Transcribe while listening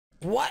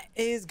What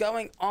is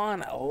going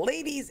on,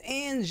 ladies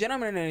and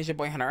gentlemen? And it's your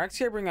boy Hunterx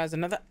here, bringing us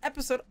another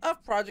episode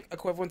of Project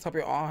Equivalence. Hope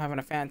you're all having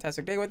a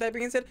fantastic day. With that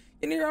being said,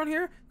 if you're around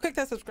here, click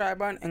that subscribe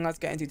button and let's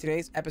get into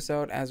today's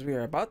episode as we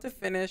are about to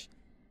finish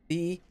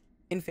the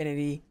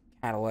Infinity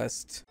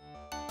Catalyst.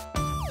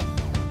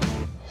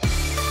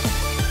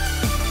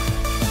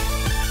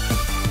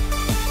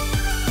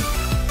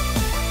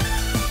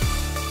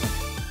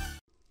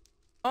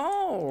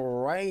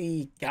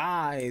 Alrighty,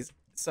 guys.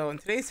 So in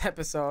today's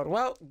episode,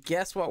 well,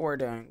 guess what we're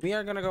doing? We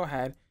are gonna go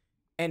ahead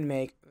and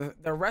make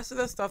the rest of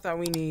the stuff that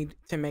we need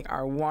to make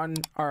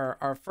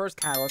our first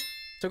catalyst.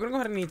 So we're gonna go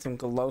ahead and need some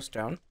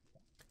glowstone.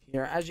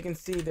 Here, as you can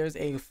see, there's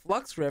a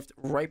flux rift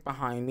right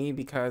behind me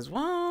because,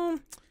 well,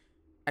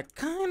 I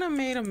kind of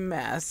made a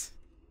mess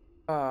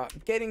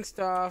getting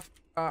stuff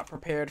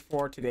prepared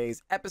for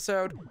today's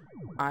episode.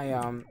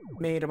 I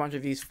made a bunch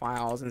of these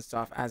files and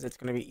stuff as it's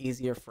gonna be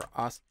easier for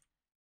us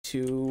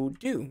to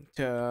do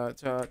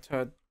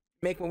to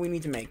make what we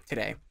need to make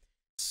today.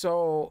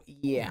 So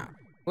yeah,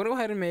 we're gonna go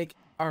ahead and make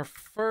our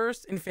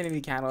first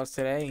Infinity Catalyst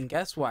today, and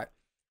guess what,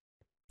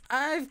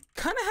 I've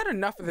kind of had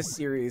enough of the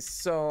series,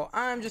 so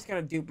I'm just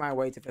gonna dupe my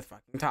way to the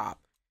fucking top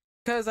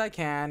because I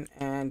can.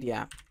 And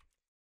yeah,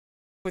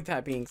 with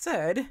that being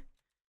said,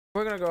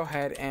 we're gonna go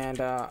ahead and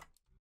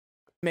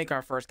make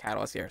our first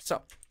catalyst here.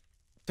 So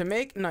to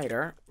make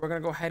niter, we're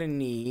gonna go ahead and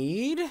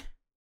need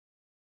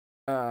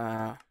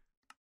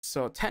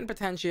so 10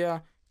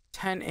 potentia,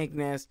 10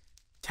 ignis,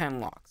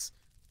 10 locks.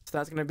 So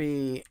that's gonna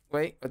be,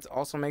 wait, let's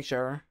also make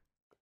sure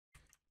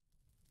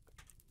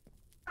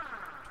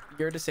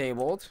you're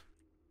disabled.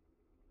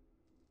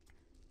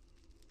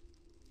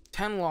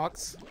 10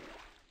 locks,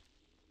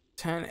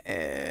 10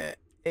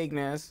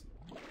 ignis,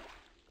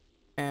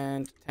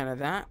 and 10 of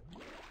that.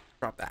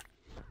 Drop that.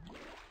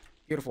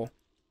 Beautiful.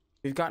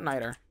 We've got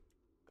niter.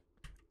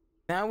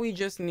 Now we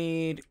just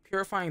need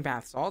purifying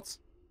bath salts,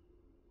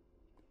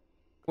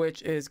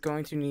 which is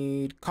going to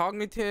need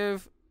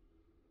cognitive.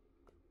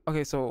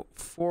 Okay, so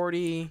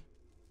 40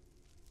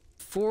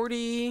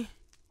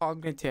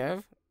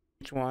 cognitive.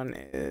 Which one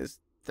is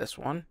this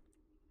one?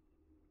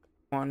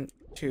 1,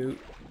 2,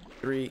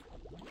 3,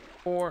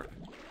 4.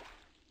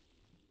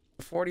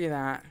 40 of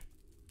that.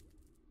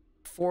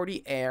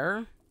 40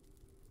 air.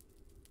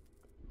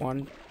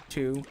 1,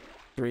 2,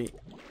 3,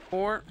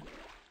 4.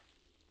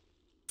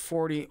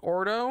 40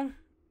 ordo,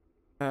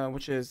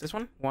 which is this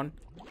one. 1,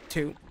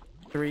 2,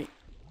 3,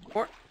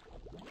 4.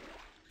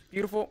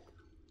 Beautiful.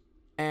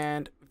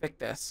 And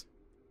Victus.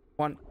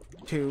 1,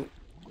 2,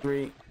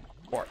 3,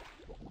 4.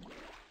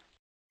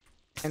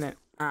 And then,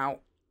 ow,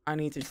 I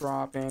need to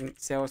drop in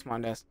Salus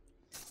Mundus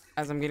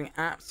as I'm getting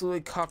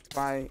absolutely cucked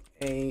by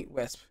a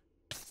wisp.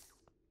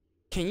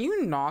 Can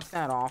you knock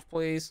that off,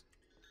 please?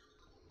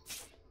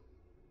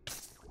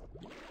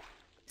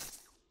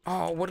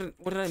 Oh, what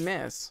did I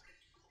miss?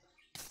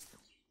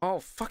 Oh,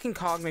 fucking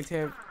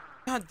cognitive.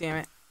 God damn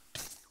it.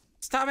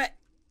 Stop it.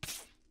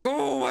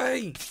 Go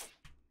away.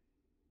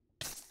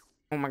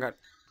 Oh my god.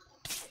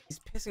 He's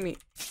pissing me.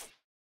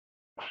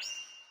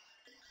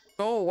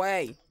 Go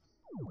away.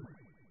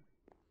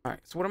 Alright,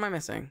 so what am I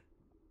missing?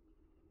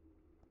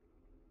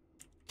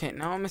 Okay,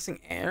 now I'm missing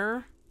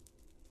air.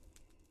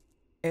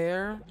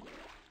 Air.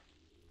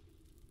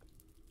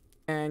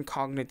 And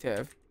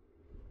cognitive.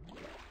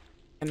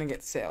 And then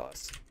get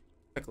Salus.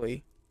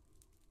 Quickly.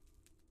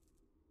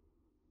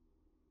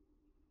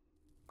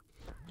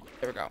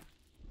 There we go.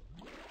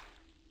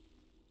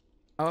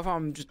 I love how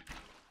I'm just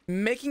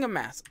making a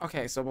mess.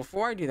 Okay, so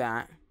before I do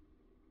that,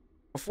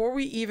 before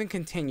we even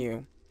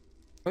continue,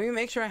 let me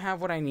make sure I have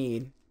what I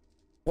need.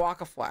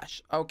 Block of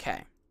flesh.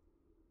 Okay.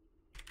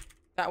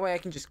 That way I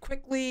can just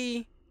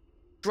quickly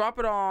drop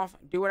it off,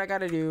 do what I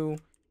gotta do,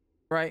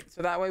 right?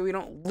 So that way we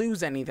don't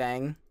lose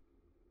anything.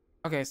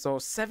 Okay, so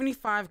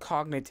 75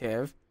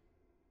 cognitive.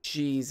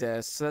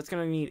 Jesus. So that's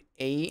gonna need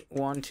 8.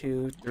 1,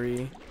 2,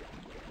 3.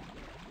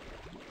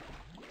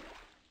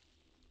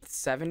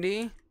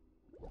 70.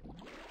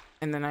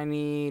 And then I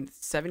need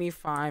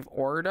 75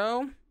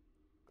 ordo.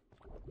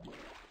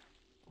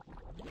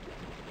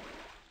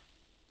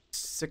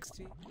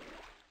 60.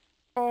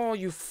 Oh,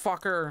 you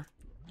fucker.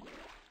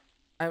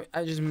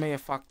 I just may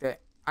have fucked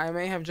it. I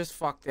may have just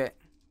fucked it.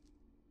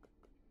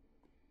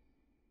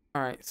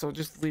 Alright, so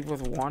just leave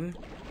with 1.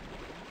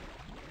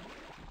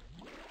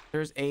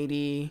 There's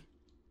 80.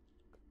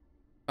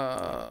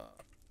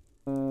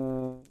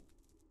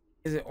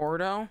 Is it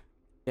ordo?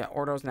 Yeah,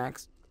 ordo's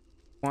next.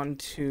 1,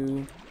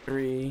 2,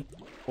 3,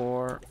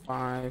 4,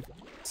 5,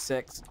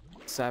 6,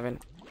 7,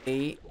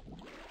 8.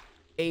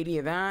 80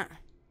 of that.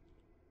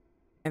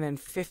 And then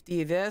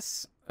 50 of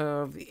this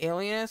of the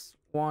alienist.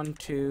 1,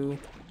 2,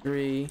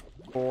 3,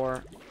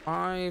 4,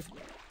 5.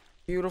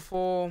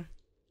 Beautiful.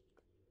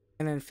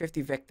 And then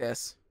 50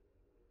 Victus.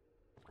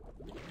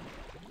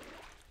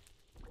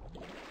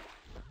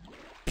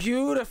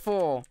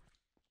 Beautiful.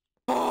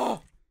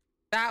 Oh,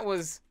 that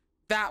was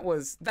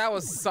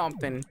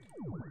something.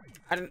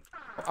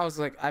 I was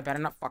like, I better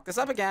not fuck this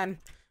up again.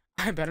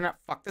 I better not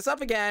fuck this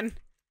up again.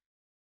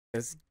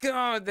 Because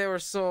God, they were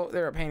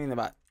a pain in the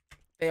butt.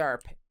 They are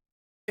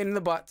in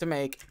the butt to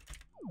make,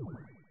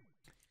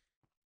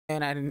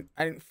 and I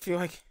didn't feel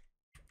like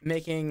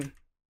making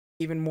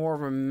even more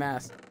of a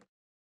mess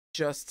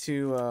just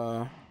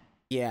to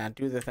yeah,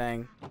 do the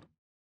thing.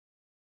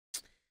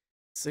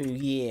 So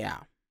yeah,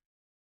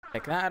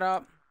 pick that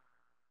up.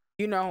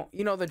 You know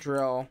the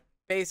drill.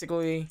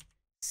 Basically,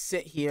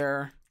 sit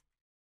here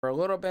for a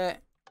little bit,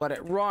 let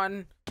it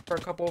run for a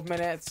couple of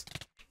minutes,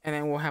 and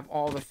then we'll have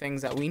all the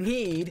things that we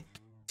need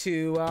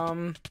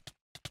to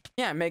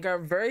yeah, make our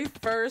very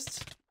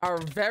first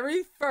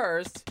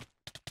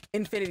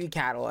Infinity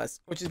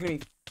Catalyst, which is gonna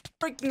be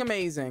freaking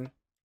amazing.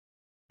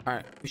 All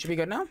right, we should be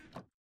good now.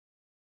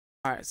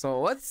 All right, so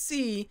let's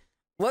see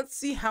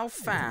how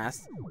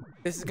fast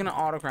this is gonna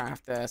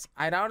autograph this.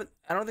 I don't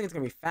think it's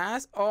gonna be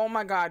fast. Oh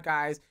my god,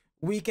 guys,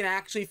 we can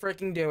actually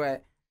freaking do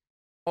it.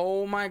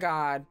 Oh my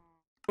god.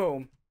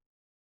 Boom.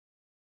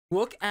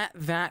 Look at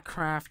that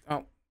craft.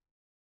 Oh,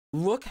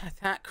 look at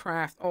that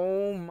craft.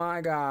 Oh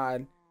my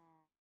god.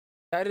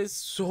 That is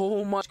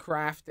so much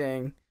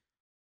crafting.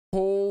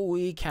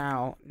 Holy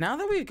cow. Now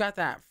that we've got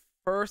that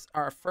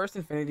our first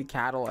Infinity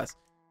Catalyst,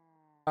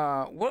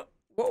 what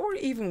were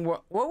even I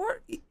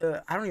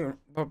don't even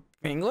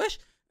English?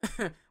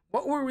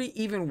 What were we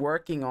even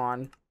working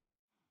on?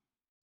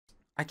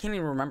 I can't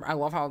even remember. I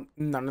love how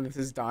none of this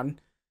is done.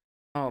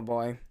 Oh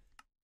boy.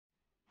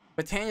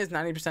 Britannia's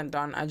 90%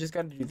 done. I just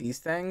got to do these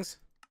things,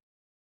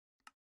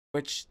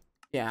 which,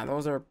 yeah,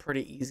 those are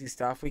pretty easy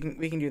stuff. We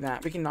can do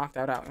that. We can knock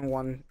that out in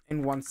one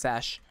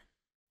sesh,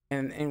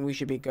 and we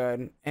should be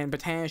good. And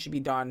Britannia should be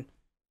done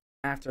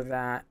after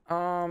that.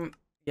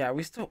 Yeah,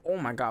 we still, oh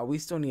my god, we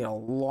still need a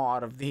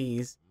lot of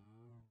these.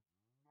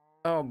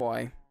 Oh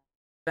boy,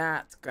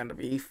 that's gonna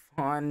be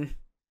fun.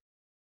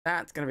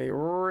 That's gonna be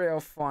real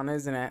fun,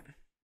 isn't it?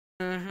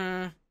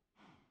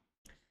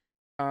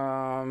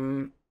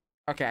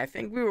 Okay, I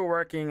think we were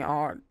working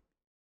on,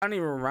 I don't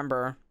even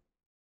remember.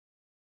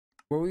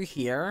 Were we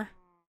here?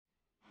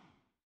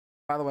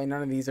 By the way,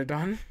 none of these are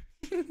done.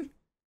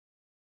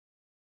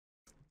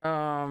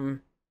 Yeah,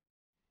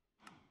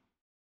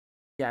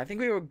 I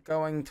think we were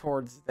going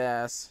towards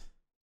this.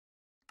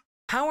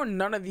 How are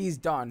none of these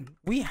done?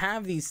 We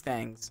have these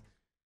things.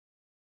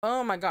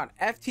 Oh my god,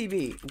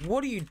 FTB,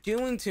 what are you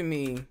doing to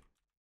me?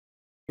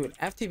 Dude,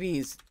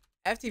 FTB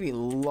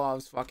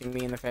loves fucking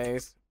me in the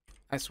face.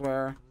 I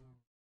swear.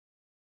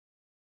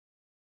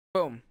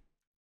 Boom.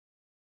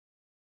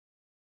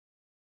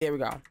 There we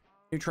go.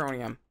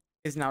 Neutronium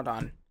is now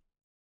done.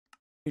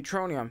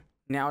 Neutronium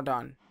now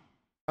done.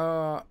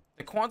 The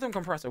quantum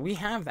compressor, we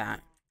have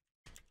that.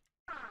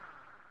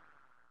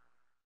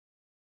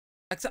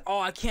 Except, oh,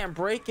 I can't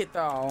break it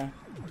though.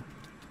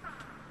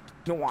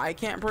 You know why I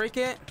can't break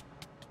it?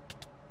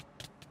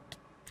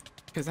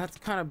 Because that's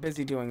kind of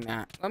busy doing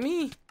that. Let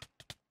me...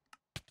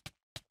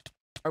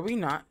 Are we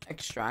not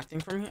extracting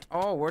from here?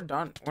 Oh, we're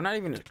done. We're not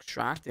even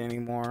extracting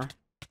anymore.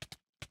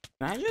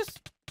 Can I just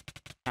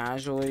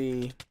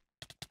casually...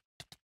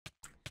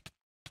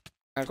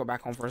 I gotta go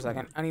back home for a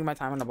second. I need my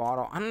time in the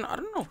bottle. I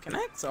don't know. Can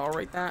I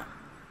accelerate that?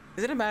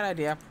 Is it a bad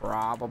idea?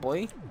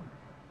 Probably.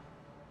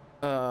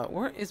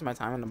 Where is my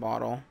time in the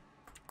bottle?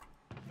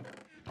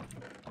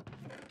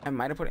 I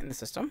might have put it in the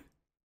system.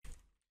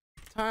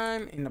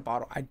 Time in the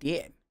bottle. I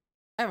did.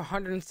 I have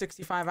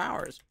 165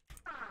 hours.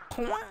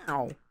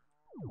 Wow.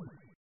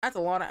 That's a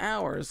lot of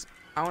hours.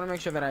 I want to make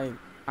sure that I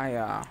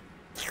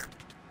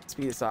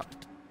speed this up.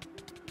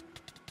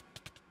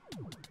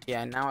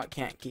 Yeah, now it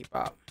can't keep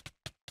up.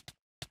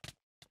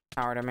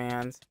 Power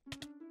demands.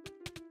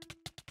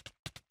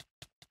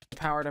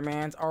 Power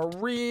demands are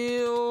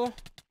real.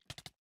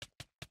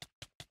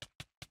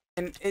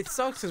 And it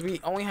sucks because we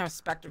only have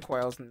Spectre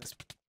coils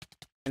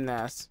in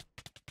this.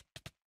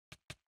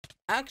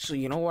 Actually,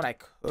 you know what I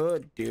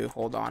could do?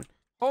 Hold on.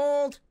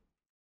 Hold!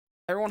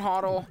 Everyone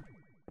hodl.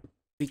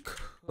 We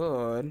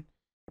could,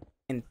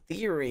 in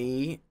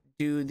theory,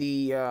 do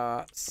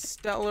the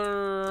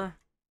stellar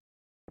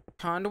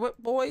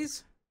conduit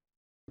boys.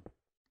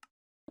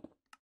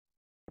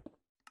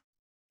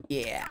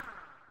 Yeah.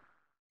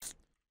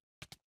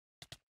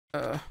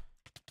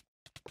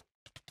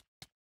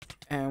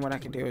 And what I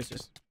can do is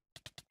just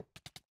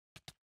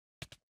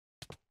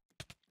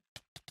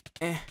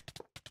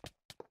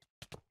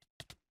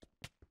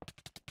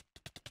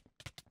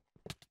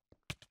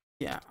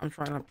yeah, I'm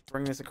trying to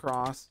bring this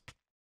across.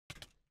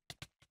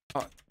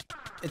 Oh,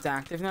 it's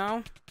active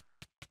now,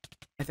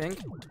 I think.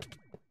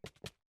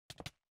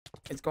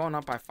 It's going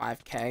up by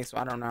 5K, so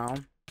I don't know.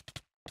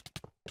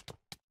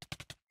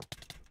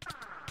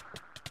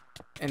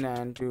 And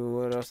then do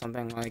a little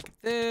something like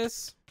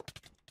this.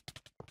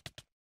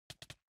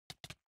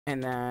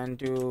 And then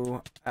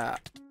do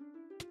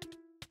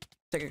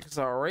take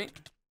accelerate.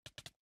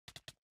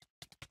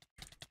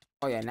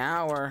 Oh yeah,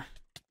 now we're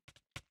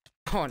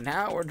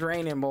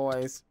draining,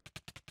 boys.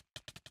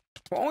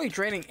 We're only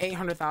draining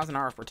 800,000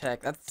 hours per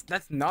tech.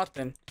 That's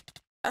nothing.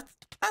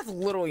 That's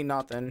literally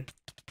nothing,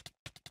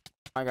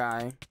 my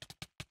guy.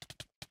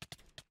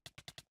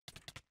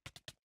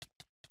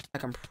 I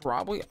can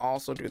probably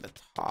also do the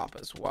top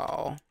as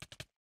well.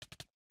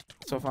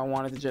 So if I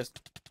wanted to just,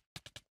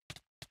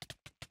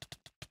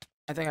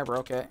 I think I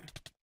broke it.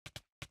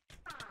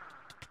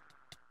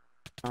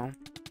 Oh,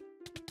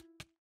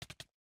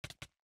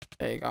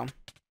 there you go.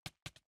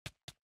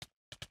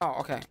 Oh,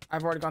 okay.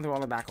 I've already gone through all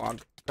the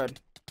backlog. Good.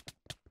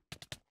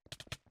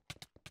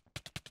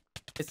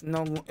 It's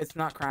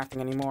not crafting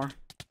anymore.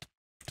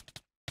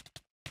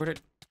 It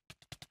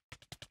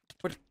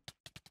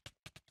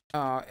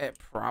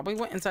probably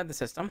went inside the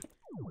system.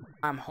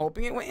 I'm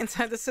hoping it went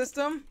inside the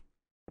system.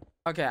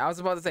 Okay, I was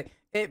about to say,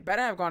 it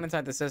better have gone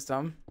inside the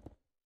system.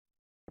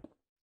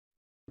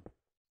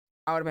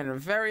 I would have been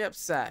very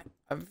upset.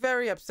 A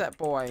very upset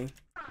boy.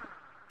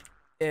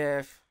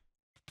 If...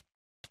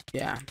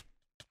 Yeah.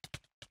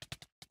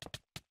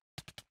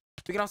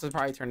 We can also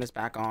probably turn this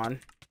back on.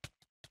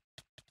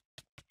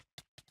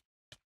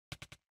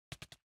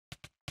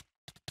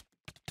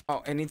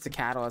 Oh, it needs the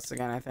catalyst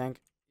again, I think.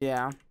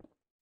 Yeah.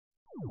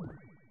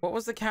 What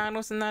was the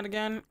catalyst in that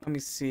again? Let me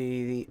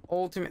see. The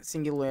ultimate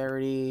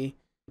singularity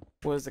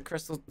was the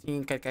crystal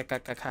team. What?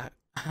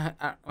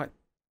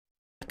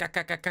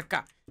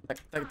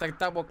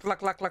 Double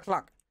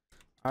cluck.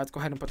 Let's go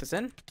ahead and put this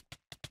in.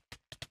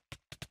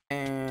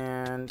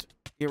 And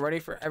you ready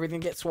for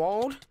everything to get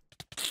swallowed?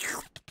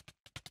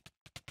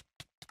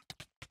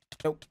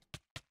 Nope.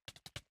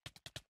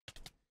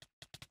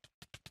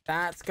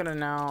 That's gonna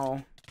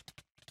now.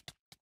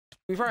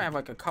 We probably have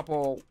like a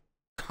couple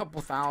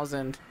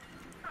thousand.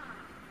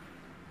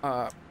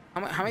 How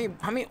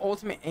many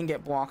ultimate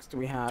ingot blocks do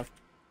we have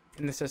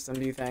in the system,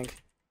 do you think?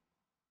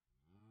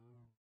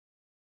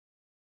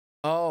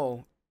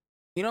 Oh,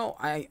 you know,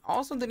 I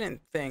also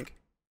didn't think,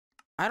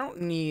 I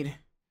don't need,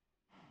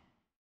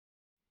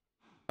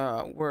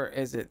 where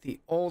is it? The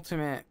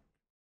ultimate,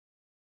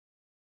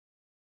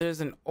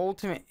 there's an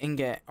ultimate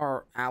ingot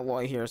or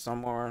alloy here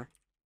somewhere.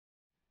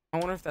 I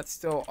wonder if that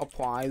still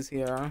applies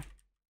here.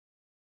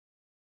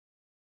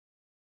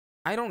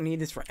 I don't need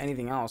this for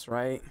anything else,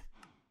 right?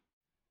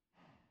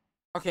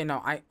 Okay,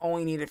 no, I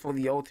only need it for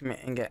the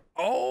ultimate ingot.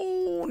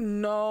 Oh,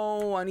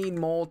 no, I need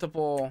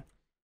multiple.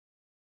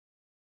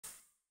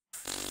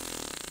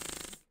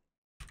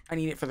 I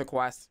need it for the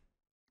quest.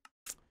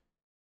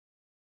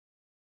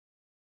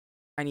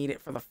 I need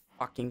it for the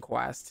fucking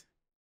quest.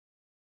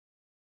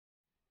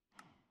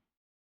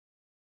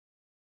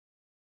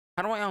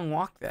 How do I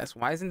unlock this?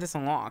 Why isn't this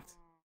unlocked?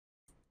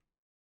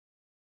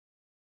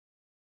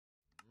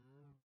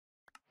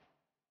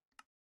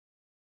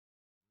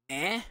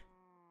 Eh?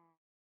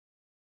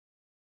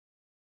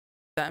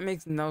 That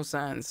makes no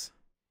sense.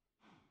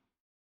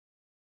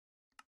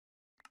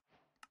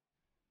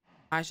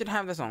 I should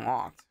have this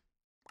unlocked.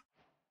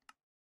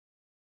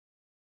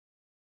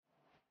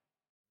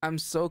 I'm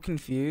so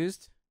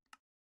confused.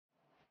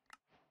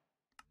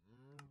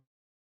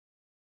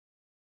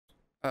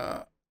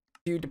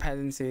 Few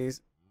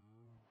dependencies.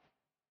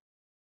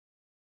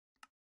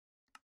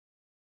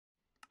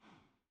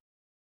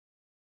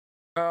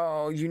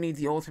 Oh, you need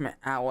the ultimate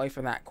alloy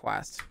for that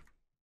quest.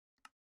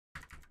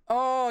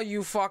 Oh,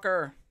 you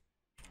fucker.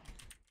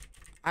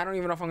 I don't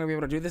even know if I'm gonna be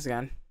able to do this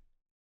again.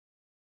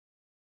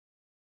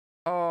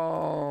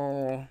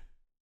 Oh.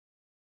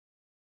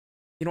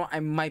 You know what? I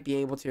might be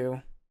able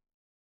to.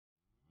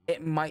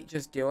 It might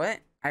just do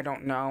it. I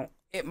don't know.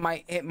 It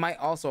might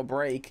also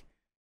break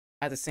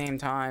at the same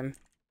time.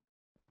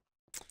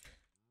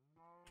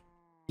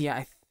 Yeah,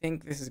 I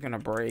think this is gonna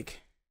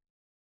break.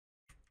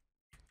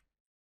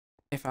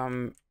 If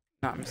I'm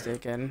not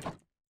mistaken.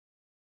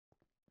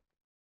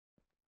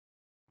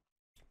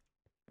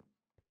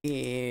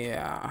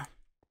 Yeah.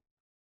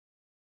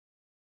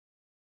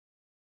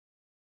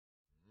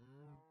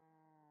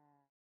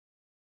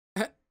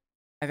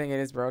 I think it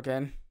is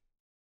broken.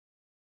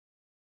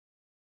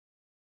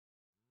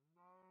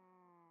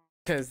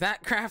 Cause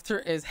that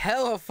crafter is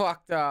hella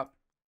fucked up.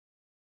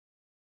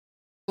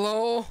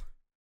 Lol.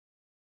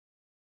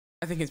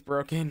 I think it's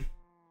broken.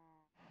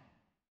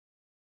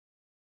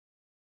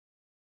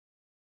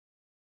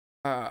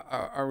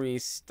 Are we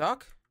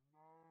stuck?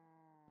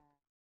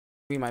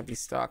 We might be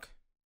stuck.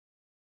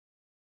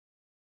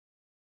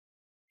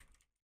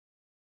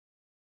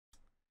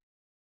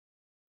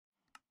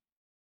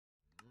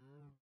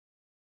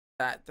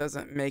 That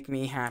doesn't make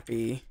me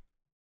happy.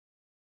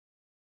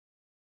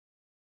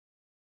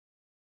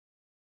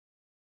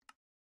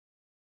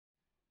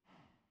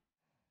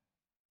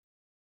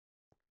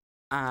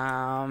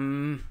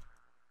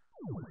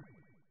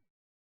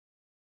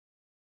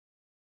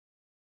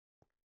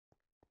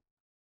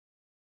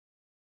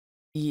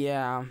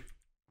 Yeah.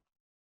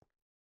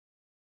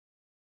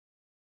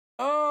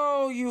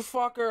 Oh, you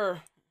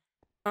fucker.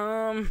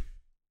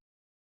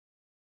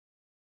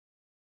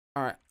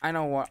 All right, I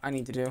know what I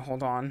need to do.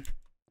 Hold on.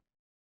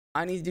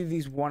 I need to do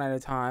these one at a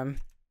time.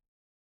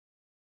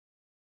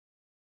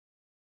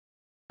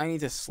 I need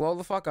to slow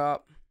the fuck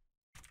up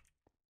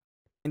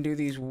and do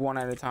these one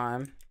at a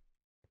time.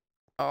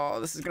 Oh,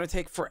 this is gonna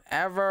take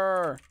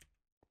forever.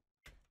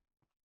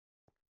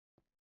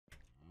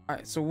 All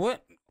right, so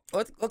what?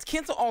 Let's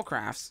cancel all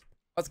crafts.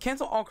 Let's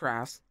cancel all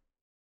crafts.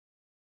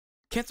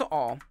 Cancel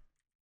all.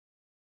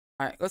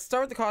 All right, let's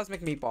start with the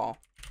cosmic meatball.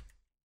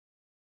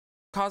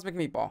 Cosmic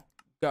meatball,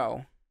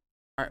 go.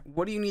 All right,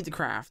 what do you need to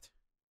craft?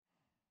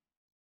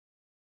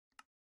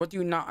 What do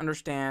you not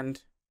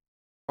understand?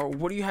 Or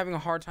what are you having a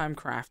hard time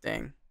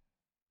crafting?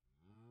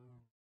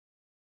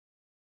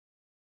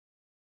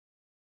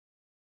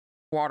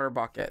 Water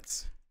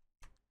buckets.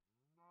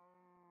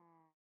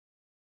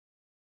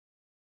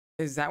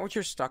 Is that what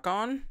you're stuck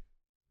on?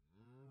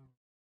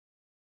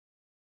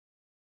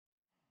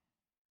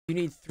 You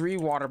need 3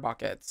 water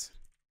buckets.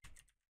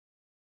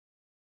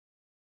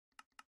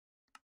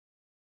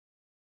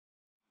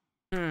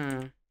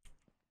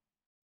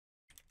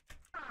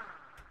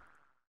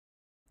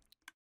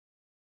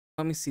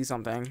 Let me see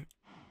something.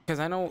 Because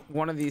I know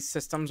one of these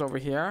systems over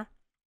here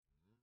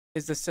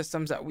is the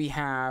systems that we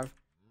have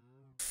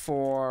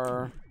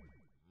for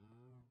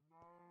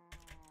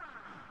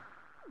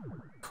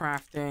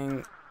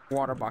crafting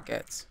water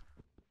buckets.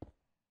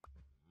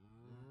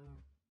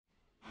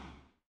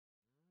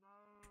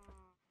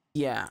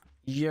 Yeah,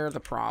 you're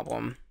the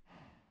problem.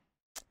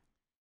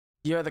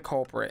 You're the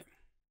culprit.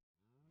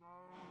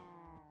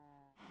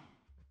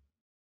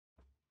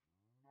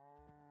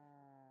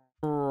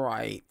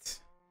 Right.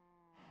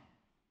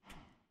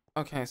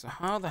 Okay, so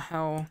how the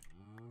hell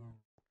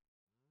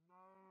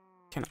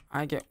can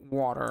I get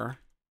water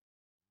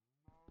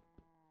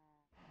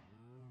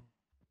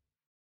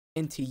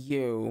into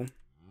you?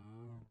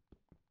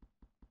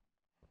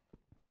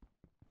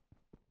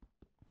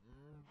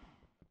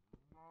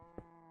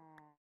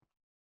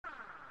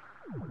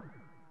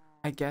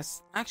 I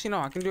guess, actually no,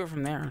 I can do it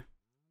from there.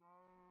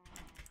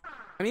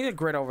 I need a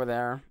grid over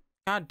there.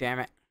 God damn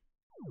it.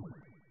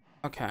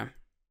 Okay.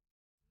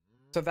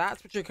 So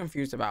that's what you're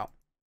confused about.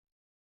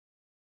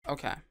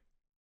 Okay.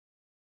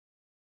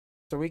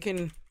 So we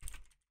can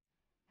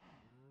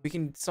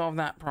solve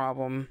that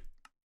problem.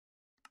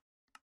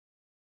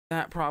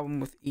 That problem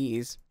with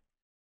ease.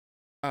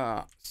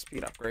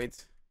 Speed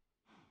upgrades.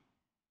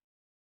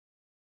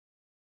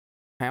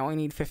 I only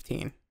need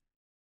 15.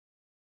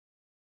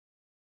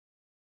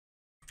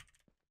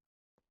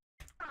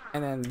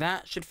 And then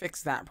that should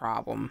fix that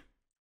problem.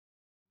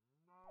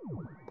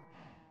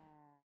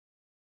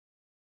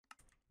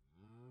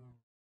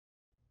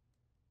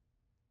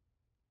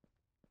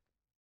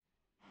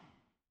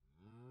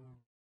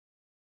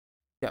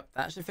 Yep,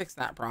 that should fix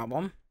that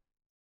problem.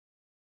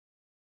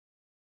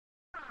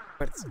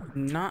 But it's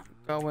not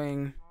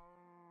going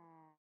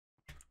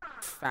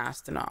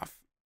fast enough.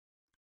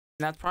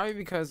 And that's probably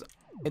because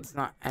it's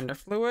not ender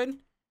fluid.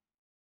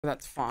 But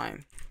that's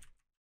fine.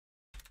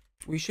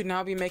 We should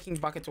now be making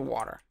buckets of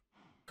water.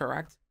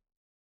 Correct?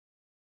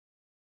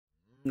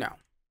 No.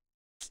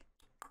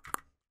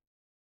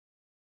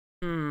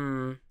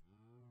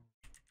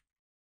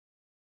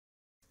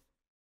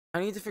 I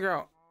need to figure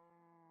out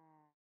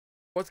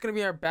what's going to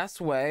be our best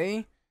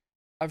way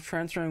of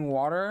transferring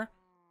water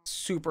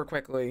super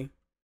quickly.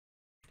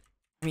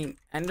 I mean,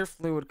 ender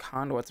fluid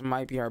conduits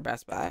might be our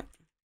best bet.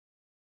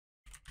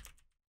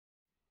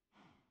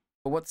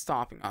 But what's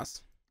stopping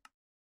us?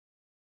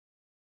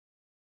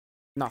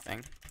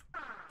 Nothing.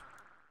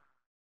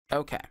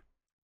 Okay.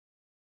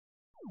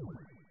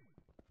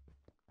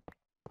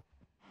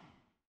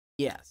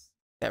 Yes.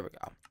 There we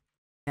go.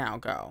 Now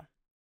go.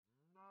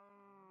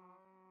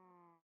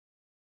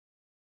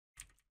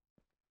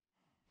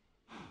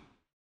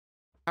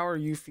 How are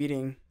you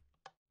feeding?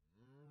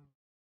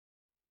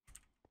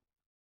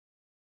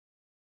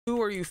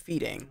 Who are you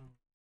feeding?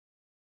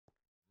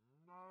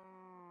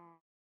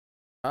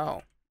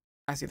 Oh,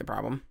 I see the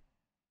problem.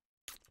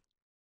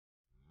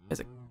 Is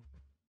it?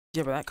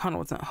 Yeah, but that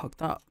conduit's not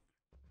hooked up.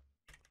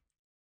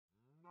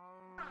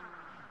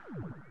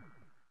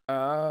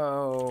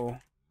 Oh,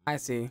 I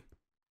see.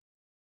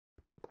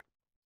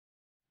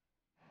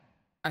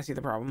 I see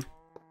the problem.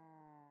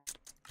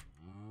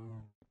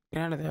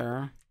 Get out of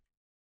there.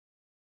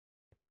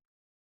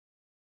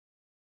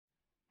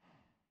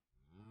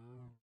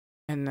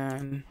 And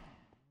then,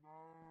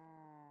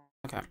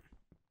 okay.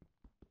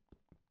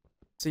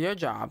 So your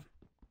job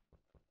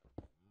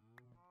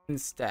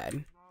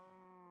instead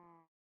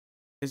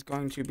is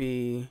going to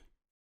be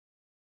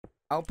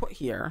output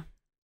here.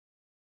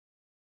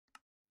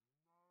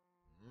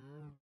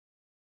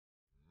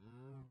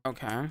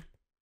 Okay.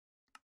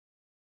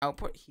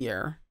 Output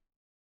here.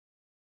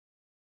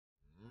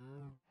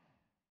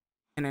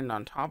 And then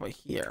on top of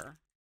here,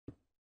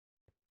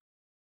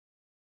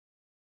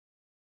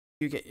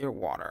 you get your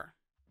water.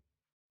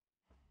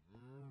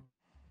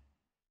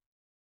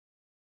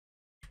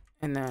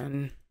 And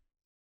then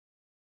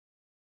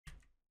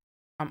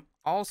I'm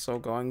also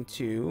going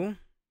to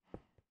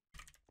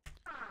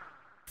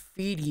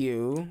feed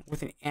you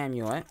with an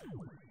amulet.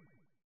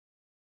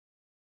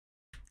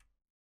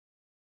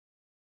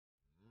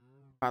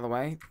 By the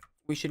way,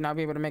 we should now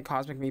be able to make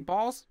cosmic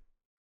meatballs.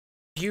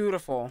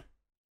 Beautiful.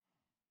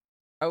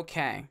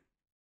 Okay.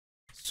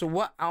 So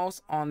what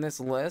else on this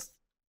list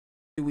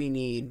do we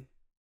need?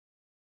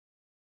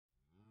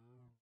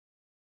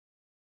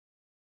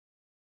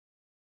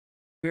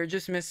 We're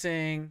just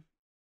missing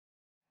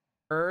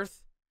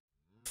earth,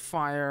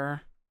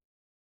 fire,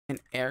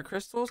 and air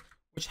crystals,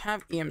 which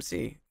have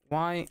EMC.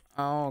 Why?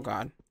 Oh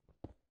god.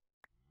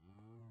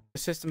 The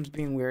system's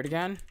being weird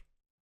again.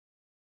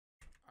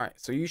 Alright,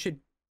 so you should,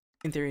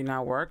 in theory,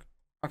 now work.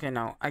 Okay,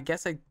 no. I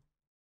guess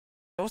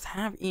those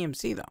have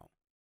EMC, though.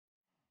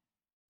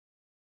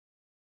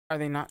 Are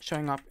they not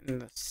showing up in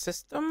the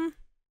system?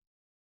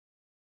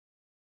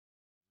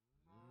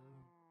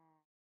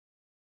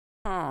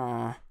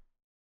 Huh.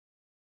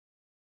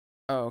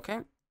 Okay.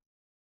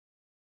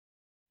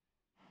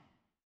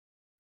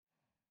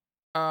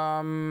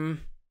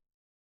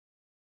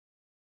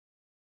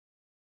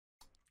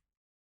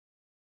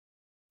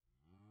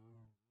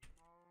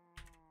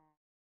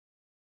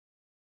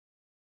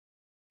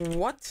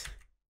 What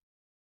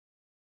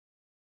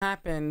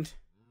happened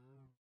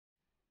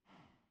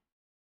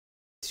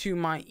to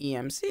my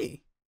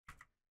EMC?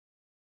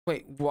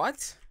 Wait,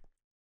 what?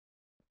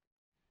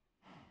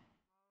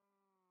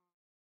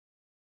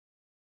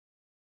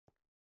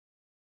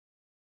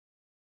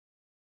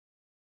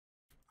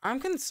 I'm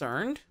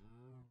concerned.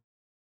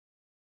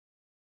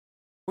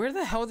 Where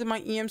the hell did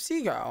my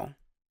EMC go?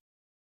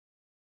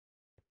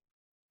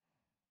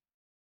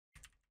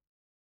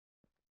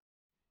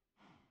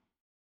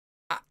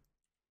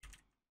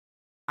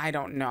 I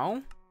don't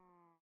know.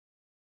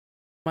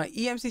 My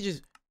EMC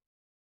just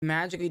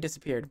magically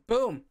disappeared.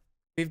 Boom!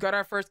 We've got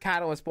our first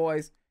catalyst,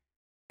 boys.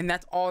 And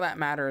that's all that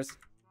matters.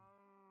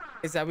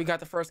 Is that we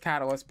got the first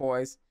catalyst,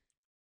 boys.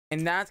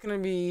 And that's gonna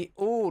be...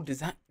 Oh,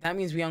 does that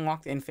means we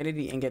unlocked the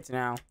infinity ingots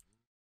now.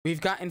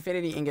 We've got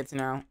infinity ingots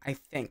now, I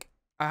think.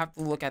 I have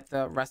to look at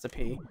the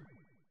recipe.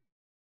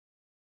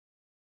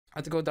 I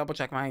have to go double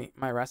check my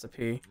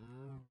recipe.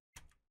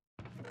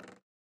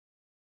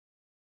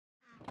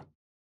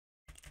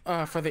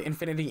 For the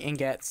infinity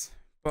ingots.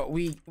 But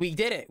we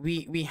did it.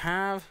 We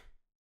have...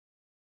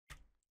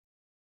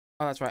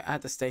 Oh, that's right. I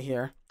have to stay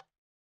here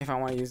if I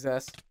want to use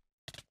this.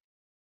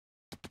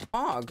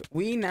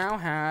 We now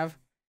have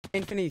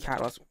infinity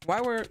catalyst.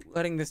 While we're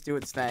letting this do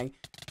its thing,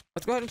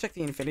 let's go ahead and check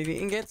the infinity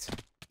ingots.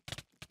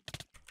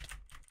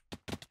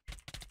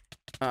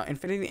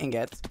 Infinity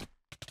ingots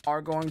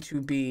are going to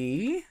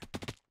be...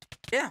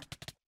 Yeah.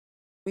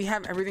 We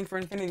have everything for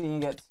infinity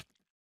ingots.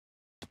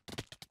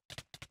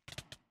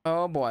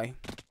 Oh boy.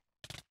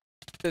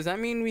 Does that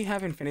mean we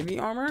have infinity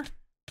armor?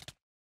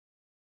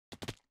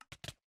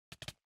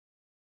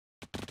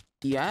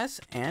 Yes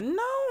and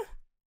no.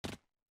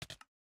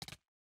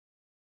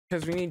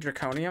 Because we need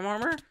draconium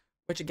armor,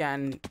 which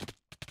again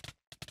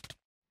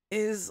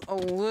is a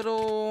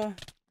little...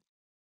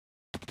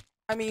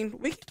 I mean,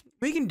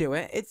 we can do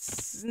it.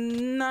 It's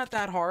not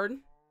that hard.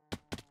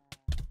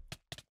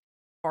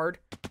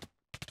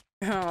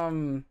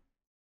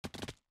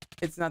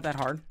 It's not that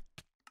hard.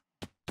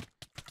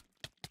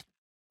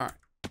 Alright.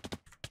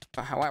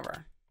 But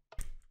however,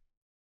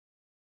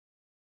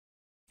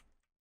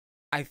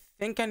 I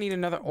think I need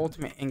another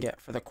ultimate ingot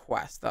for the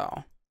quest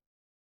though.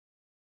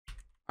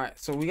 Alright,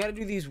 so we gotta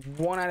do these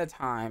one at a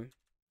time.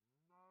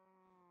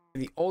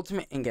 The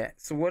ultimate ingot.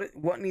 So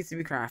what needs to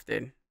be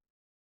crafted?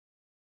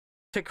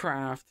 To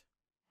craft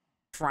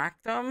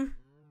fractum,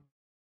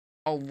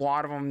 a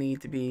lot of them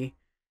need to be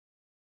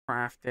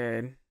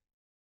crafted.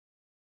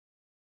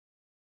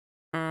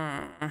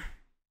 And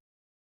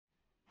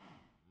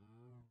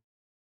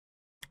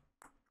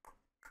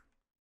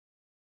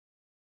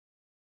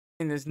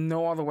there's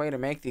no other way to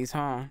make these,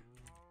 huh?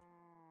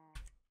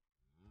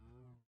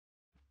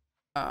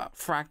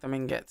 Fractum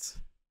ingots.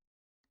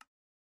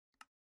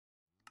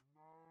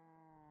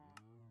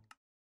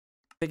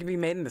 They can be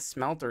made in the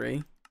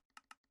smeltery.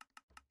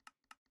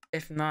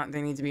 If not,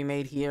 they need to be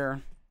made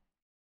here.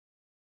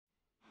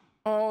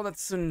 Oh,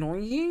 that's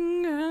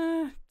annoying.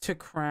 To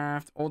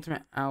craft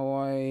ultimate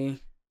alloy.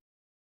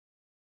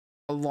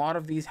 A lot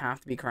of these have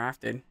to be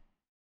crafted.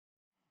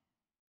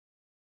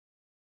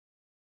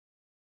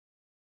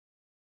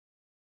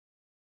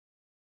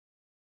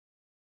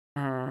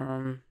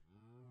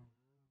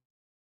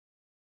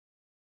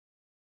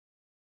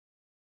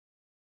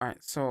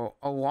 Alright, so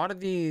a lot of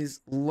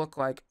these look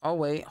like... Oh,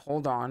 wait,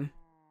 hold on.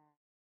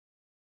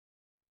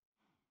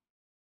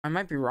 I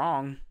might be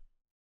wrong.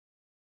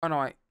 Oh,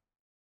 no,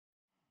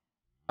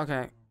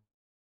 Okay.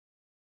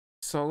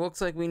 So it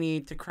looks like we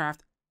need to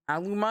craft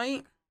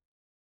alumite.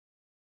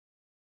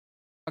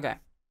 Okay.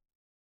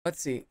 Let's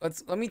see.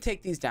 Let me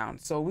take these down.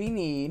 So we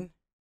need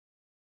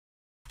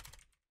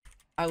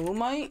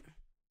alumite.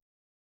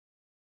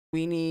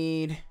 We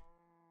need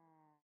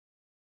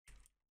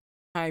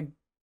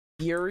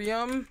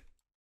Iberium.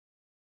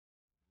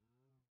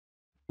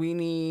 We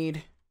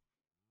need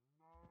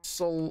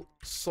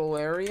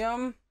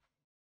solarium.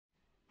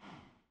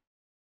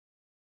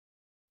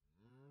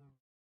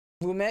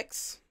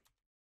 Lumix.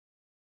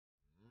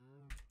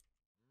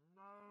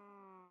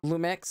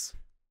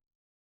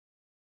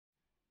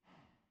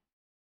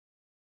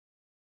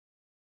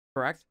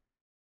 Correct.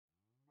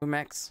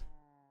 Lumix.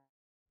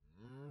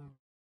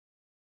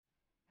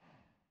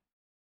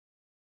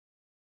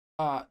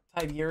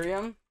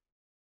 Tiberium.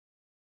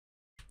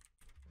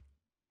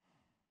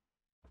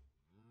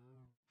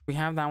 We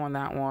have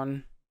that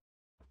one.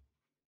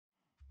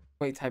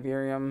 Wait,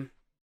 Tiberium.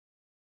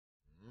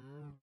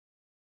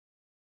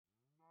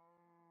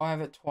 I'll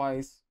have it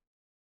twice.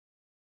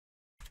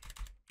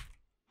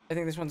 I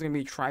think this one's gonna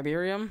be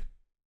Triberium.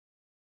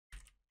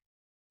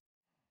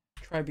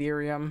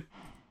 Triberium.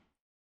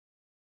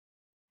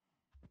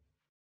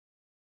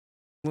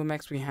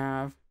 Lumex we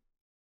have.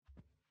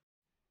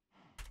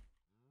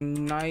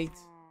 Night.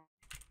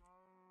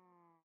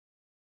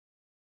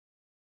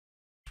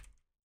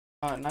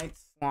 Night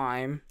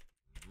Slime.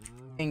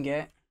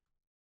 Ingot.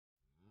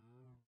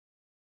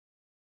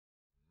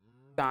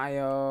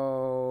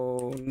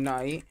 Dio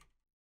Night.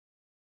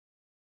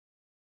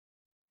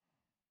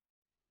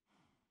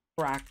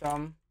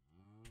 Fractum.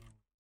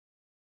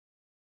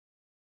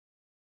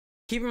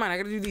 Keep in mind, I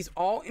gotta do these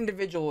all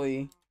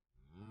individually.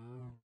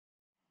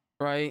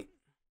 Right?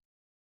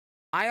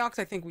 Iox,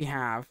 I think we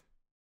have.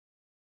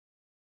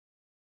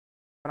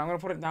 But I'm gonna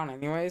put it down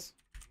anyways.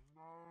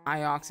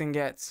 Iox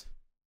Ingots.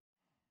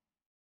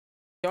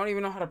 Don't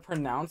even know how to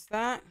pronounce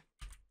that.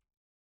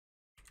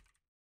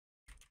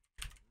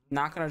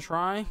 Not gonna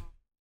try. And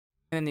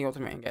then the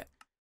ultimate ingot.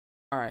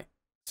 Alright.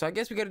 So I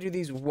guess we gotta do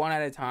these one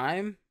at a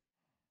time,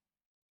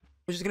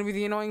 which is gonna be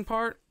the annoying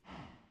part.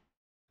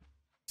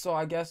 So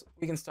I guess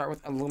we can start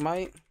with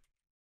Illumite.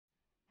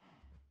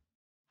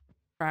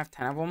 Craft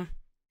 10 of them.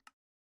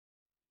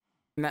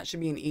 And that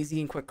should be an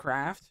easy and quick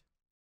craft.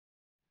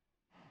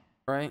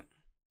 Right?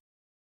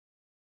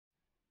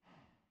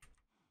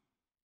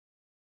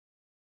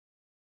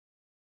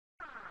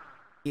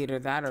 Either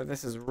that or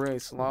this is really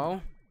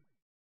slow.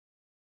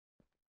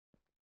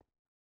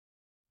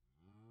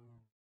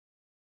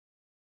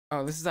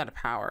 Oh, this is out of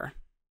power.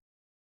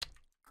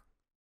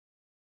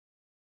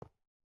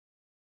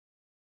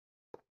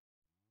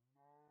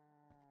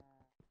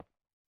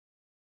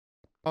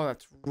 Oh,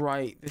 that's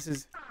right. This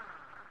is...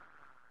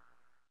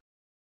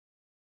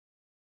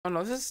 Oh,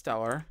 no, this is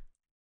Stellar.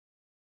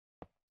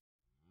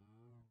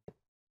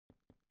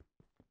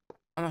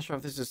 I'm not sure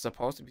if this is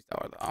supposed to be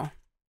Stellar, though.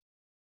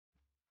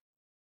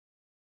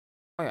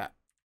 Oh, yeah.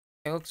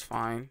 It looks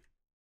fine.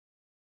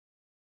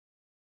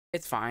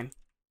 It's fine.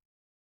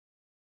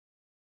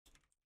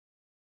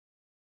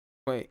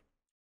 Wait.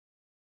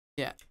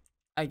 Yeah,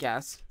 I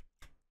guess.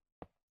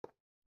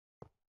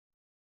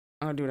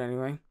 I'm gonna do it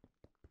anyway.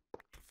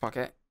 Fuck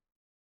it.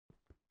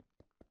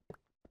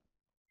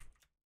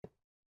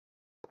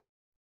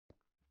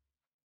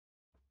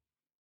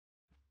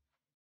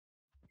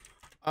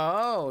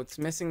 Oh, it's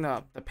missing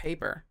the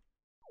paper.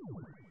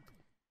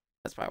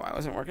 That's probably why it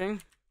wasn't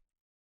working.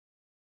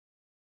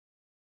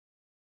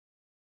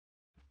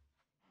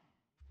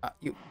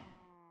 You.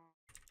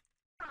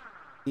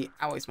 The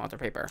alloy smelter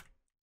paper.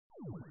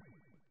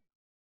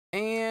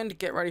 And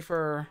get ready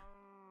for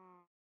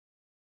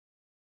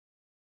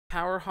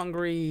power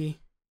hungry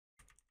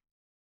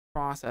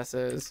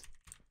processes.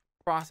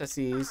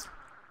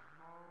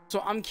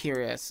 So I'm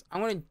curious. I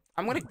want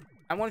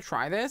to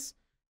try this,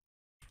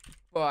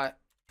 but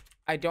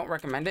I don't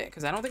recommend it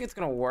because I don't think it's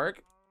gonna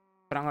work.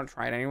 But I'm gonna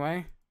try it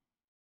anyway.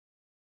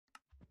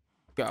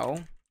 Go.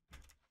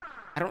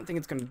 I don't think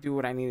it's gonna do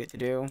what I need it to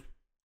do.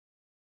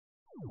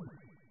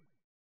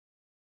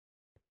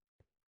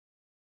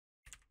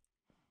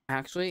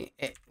 Actually,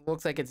 it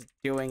looks like it's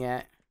doing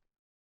it.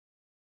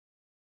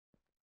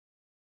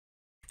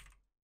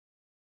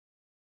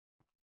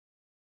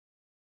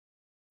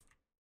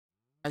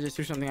 I just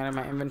threw something out of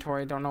my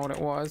inventory. Don't know what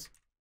it was.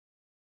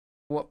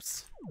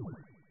 Whoops.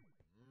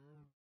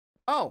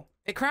 Oh,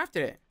 it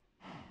crafted it.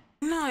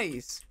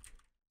 Nice.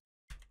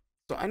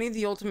 So I need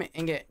the ultimate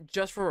ingot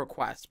just for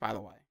requests, by the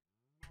way.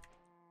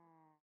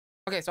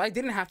 Okay, so I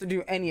didn't have to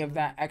do any of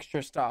that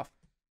extra stuff.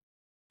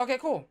 Okay,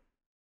 cool.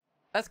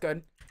 That's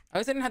good. I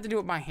guess I didn't have to do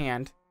it by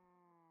hand.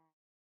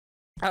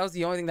 That was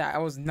the only thing that I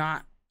was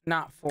not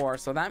for.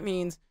 So that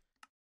means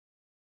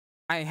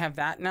I have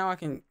that now. I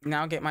can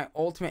now get my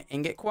ultimate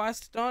ingot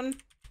quest done.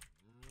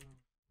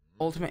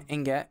 Ultimate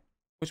ingot,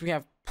 which we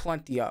have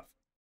plenty of.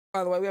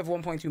 By the way, we have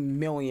 1.2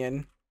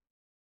 million.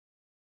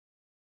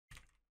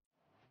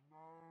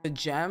 The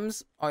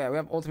gems. Oh yeah, we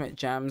have ultimate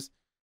gems.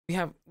 We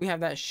have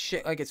that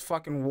shit like it's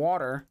fucking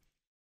water.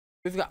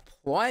 We've got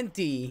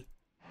plenty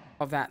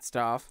of that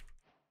stuff.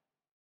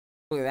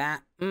 Look at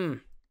that.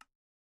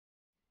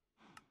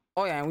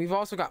 Oh yeah, and we've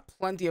also got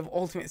plenty of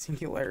ultimate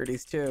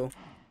singularities too.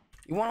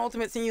 You want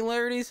ultimate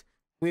singularities?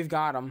 We've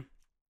got them.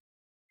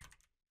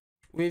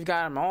 We've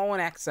got them all in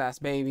excess,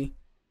 baby.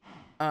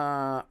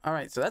 All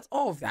right, so that's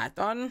all of that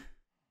done.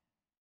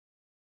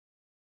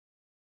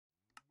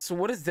 So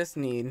what does this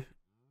need?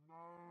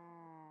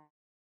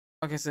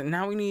 Okay, so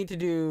now we need to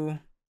do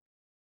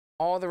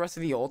all the rest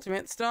of the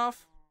ultimate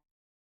stuff.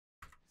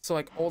 So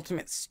like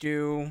ultimate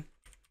stew,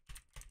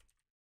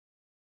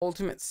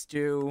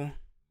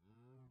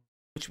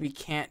 which we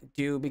can't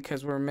do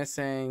because we're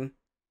missing.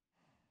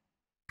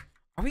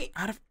 Are we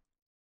out of?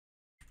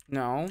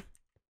 No.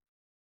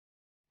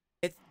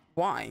 It's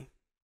why?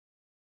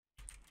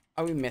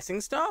 Are we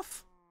missing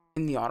stuff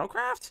in the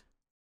autocraft?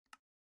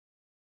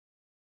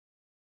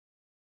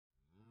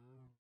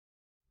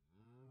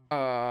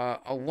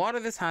 A lot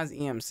of this has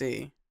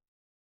EMC.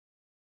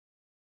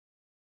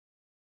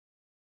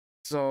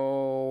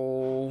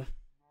 So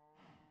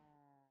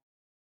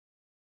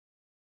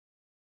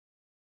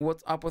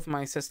what's up with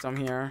my system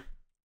here?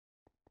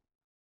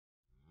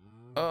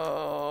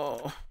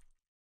 Oh,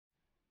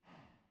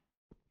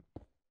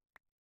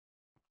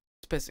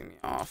 it's pissing me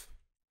off.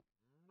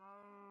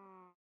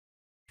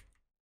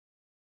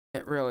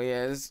 It really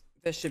is.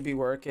 This should be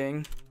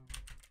working.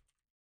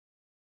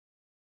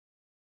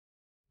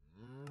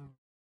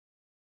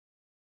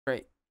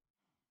 Great.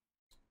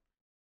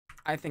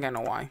 I think I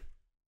know why.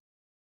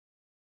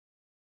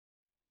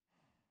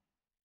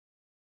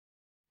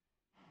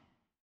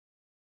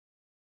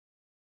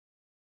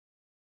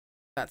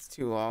 That's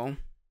too low.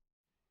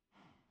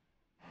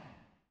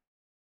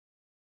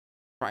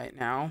 Right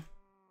now.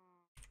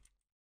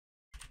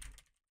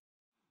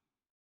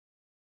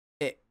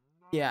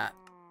 Yeah.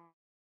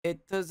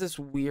 It does this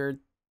weird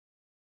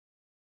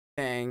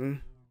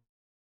thing.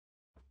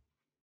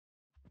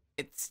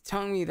 It's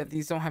telling me that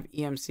these don't have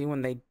EMC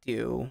when they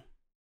do.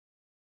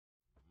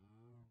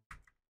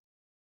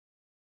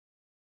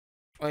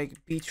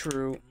 Like, be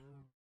true.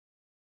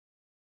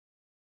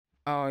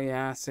 Oh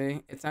yeah,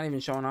 see? It's not even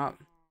showing up.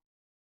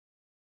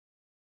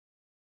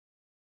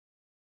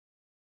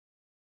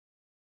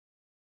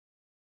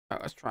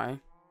 Alright, let's try.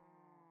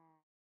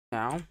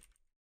 Now.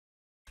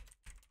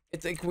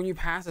 It's like when you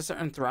pass a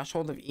certain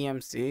threshold of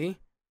EMC,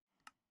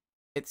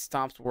 it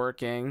stops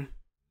working.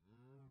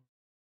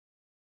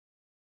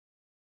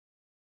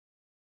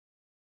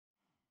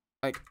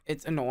 Like,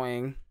 it's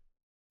annoying.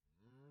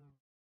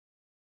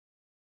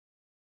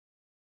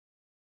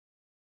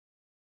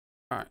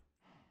 Alright.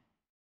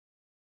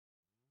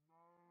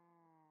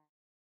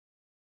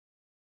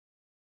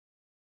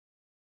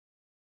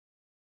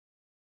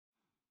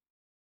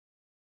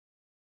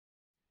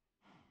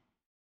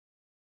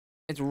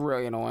 It's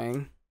really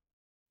annoying.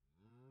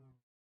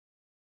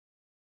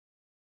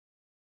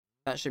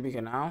 That should be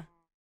good now.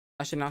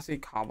 I should now see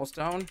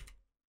cobblestone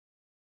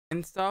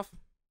and stuff.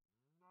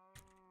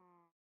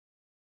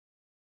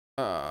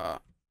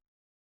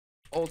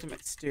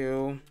 Ultimate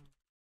stew.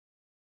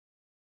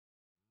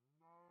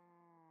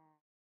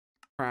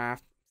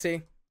 Craft.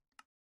 See?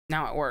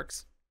 Now it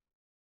works.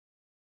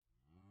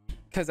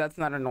 Because that's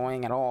not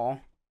annoying at all.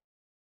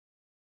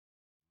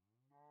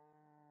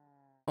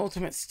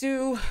 Ultimate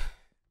stew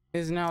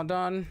is now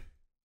done.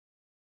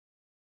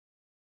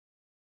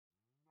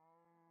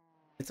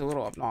 It's a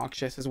little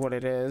obnoxious is what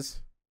it is.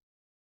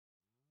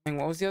 And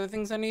what was the other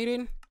things I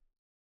needed?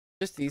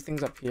 Just these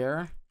things up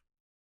here.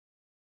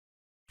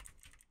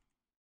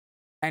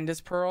 And this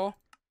pearl.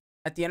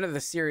 At the end of the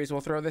series,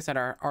 we'll throw this at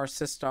our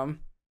system.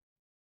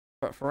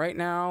 But for right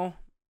now,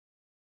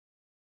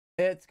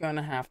 it's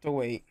gonna have to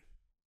wait.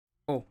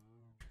 Oh.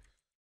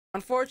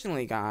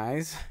 Unfortunately,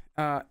 guys,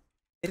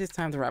 it is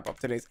time to wrap up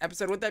today's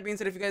episode. With that being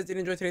said, if you guys did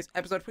enjoy today's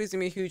episode, please do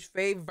me a huge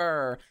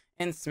favor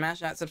and smash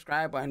that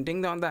subscribe button,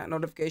 ding dong that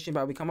notification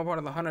bell, become a part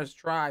of the Hunters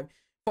tribe.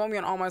 Follow me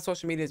on all my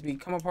social medias,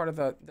 become a part of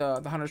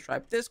the Hunters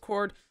tribe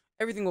Discord.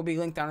 Everything will be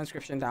linked down in the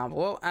description down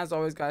below. As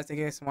always, guys, thank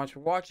you guys so much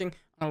for watching.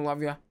 I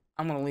love you.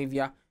 I'm gonna leave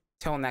you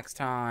till next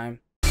time.